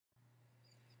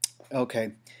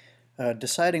Okay,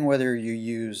 deciding whether you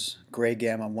use gray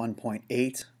gamma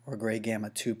 1.8 or gray gamma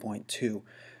 2.2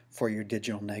 for your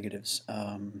digital negatives.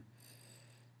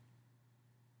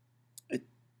 It,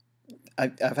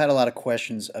 I've had a lot of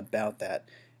questions about that,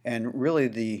 and really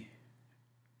the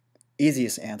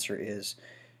easiest answer is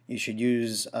you should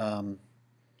use the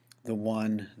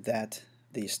one that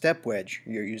the step wedge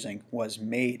you're using was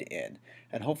made in,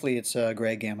 and hopefully it's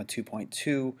gray gamma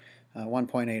 2.2.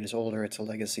 1.8 is older, it's a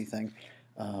legacy thing.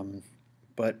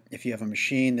 But if you have a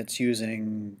machine that's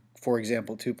using, for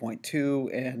example, 2.2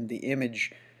 and the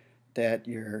image that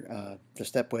the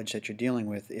step wedge that you're dealing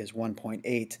with is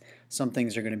 1.8, some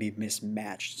things are going to be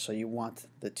mismatched, so you want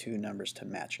the two numbers to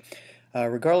match.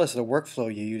 Regardless of the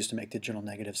workflow you use to make digital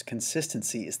negatives,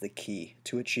 consistency is the key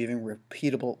to achieving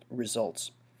repeatable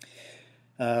results.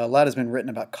 A lot has been written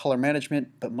about color management,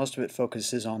 but most of it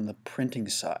focuses on the printing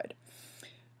side.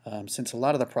 Since a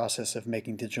lot of the process of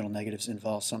making digital negatives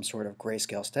involves some sort of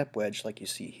grayscale step wedge like you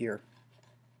see here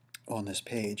on this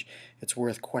page, it's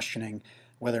worth questioning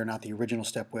whether or not the original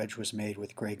step wedge was made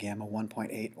with gray gamma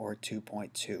 1.8 or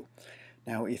 2.2.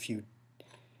 Now if you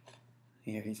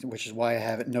which is why I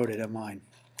have it noted on mine.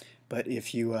 But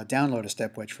if you download a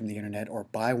step wedge from the internet or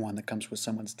buy one that comes with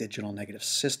someone's digital negative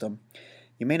system,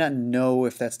 you may not know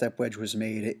if that step wedge was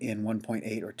made in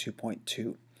 1.8 or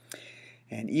 2.2.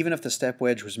 And even if the step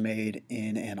wedge was made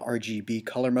in an RGB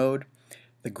color mode,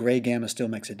 the gray gamma still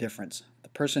makes a difference. The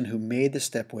person who made the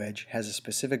step wedge has a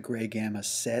specific gray gamma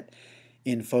set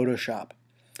in Photoshop.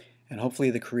 And hopefully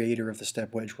the creator of the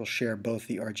step wedge will share both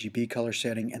the RGB color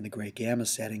setting and the gray gamma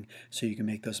setting so you can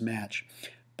make those match.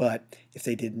 But if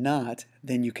they did not,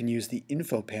 then you can use the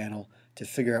info panel to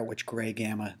figure out which gray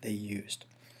gamma they used.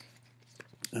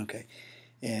 Okay,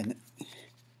 and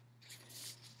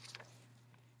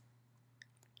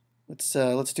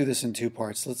let's do this in two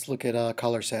parts. Let's look at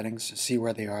color settings, see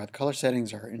where they are. The color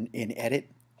settings are in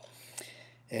Edit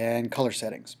and Color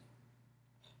Settings.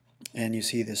 And you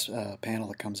see this panel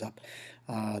that comes up.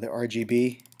 The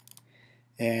RGB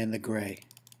and the gray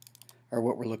are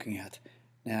what we're looking at.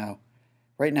 Now,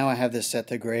 right now I have this set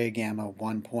to gray gamma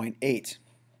 1.8.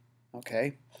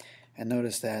 Okay, and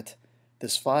notice that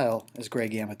this file is gray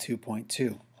gamma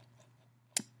 2.2.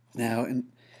 Now,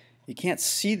 you can't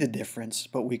see the difference,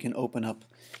 but we can open up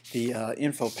the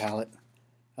info palette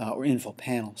or info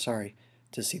panel, sorry,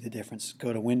 to see the difference.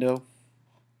 Go to Window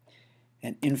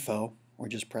and Info, or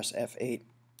just press F8.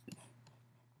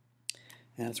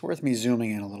 And it's worth me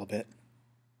zooming in a little bit.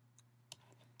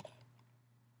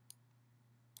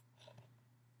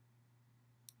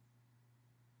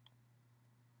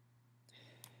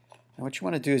 And what you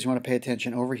want to do is you want to pay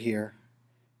attention over here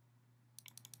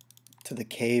to the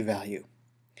K value.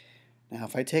 Now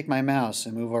if I take my mouse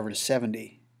and move over to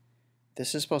 70,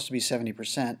 this is supposed to be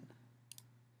 70%,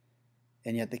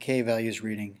 and yet the K value is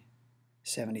reading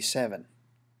 77.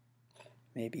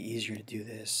 Maybe easier to do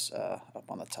this up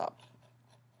on the top.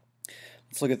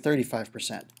 Let's look at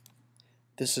 35%.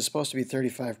 This is supposed to be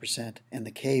 35%, and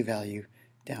the K value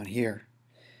down here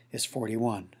is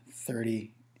 41.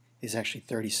 30 is actually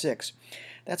 36.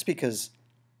 That's because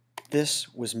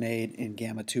this was made in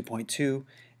gamma 2.2,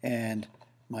 and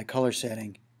my color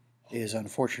setting is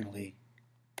unfortunately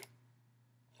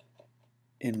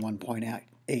in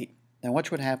 1.8. Now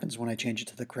watch what happens when I change it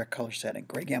to the correct color setting.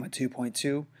 Gray gamma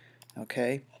 2.2,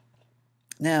 okay.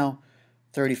 Now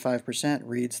 35%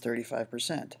 reads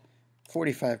 35%.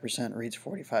 45% reads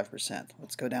 45%.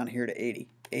 Let's go down here to 80.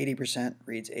 80%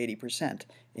 reads 80%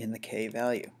 in the K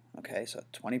value. Okay, so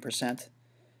 20%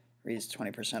 reads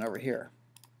 20% over here,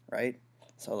 right?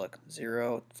 So look,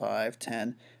 0, 5,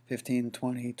 10, 15,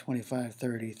 20, 25,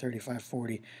 30, 35,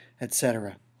 40,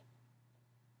 etc.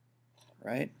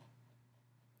 Right?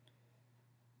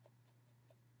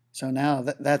 So now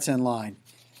that's in line.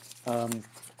 And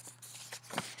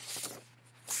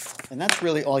that's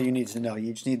really all you need to know.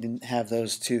 You just need to have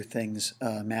those two things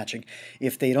matching.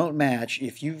 If they don't match,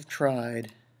 if you've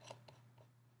tried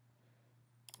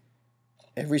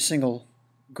every single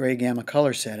gray gamma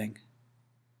color setting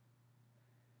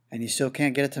and you still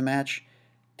can't get it to match,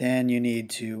 then you need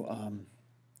to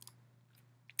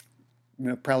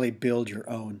probably build your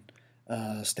own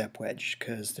step wedge,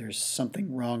 because there's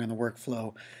something wrong in the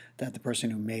workflow that the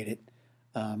person who made it,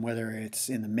 whether it's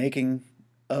in the making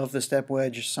of the step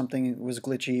wedge something was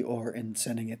glitchy, or in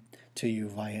sending it to you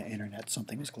via internet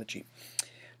something was glitchy.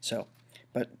 So,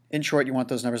 but in short, you want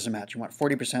those numbers to match. You want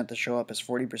 40% to show up as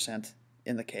 40%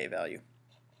 in the K value.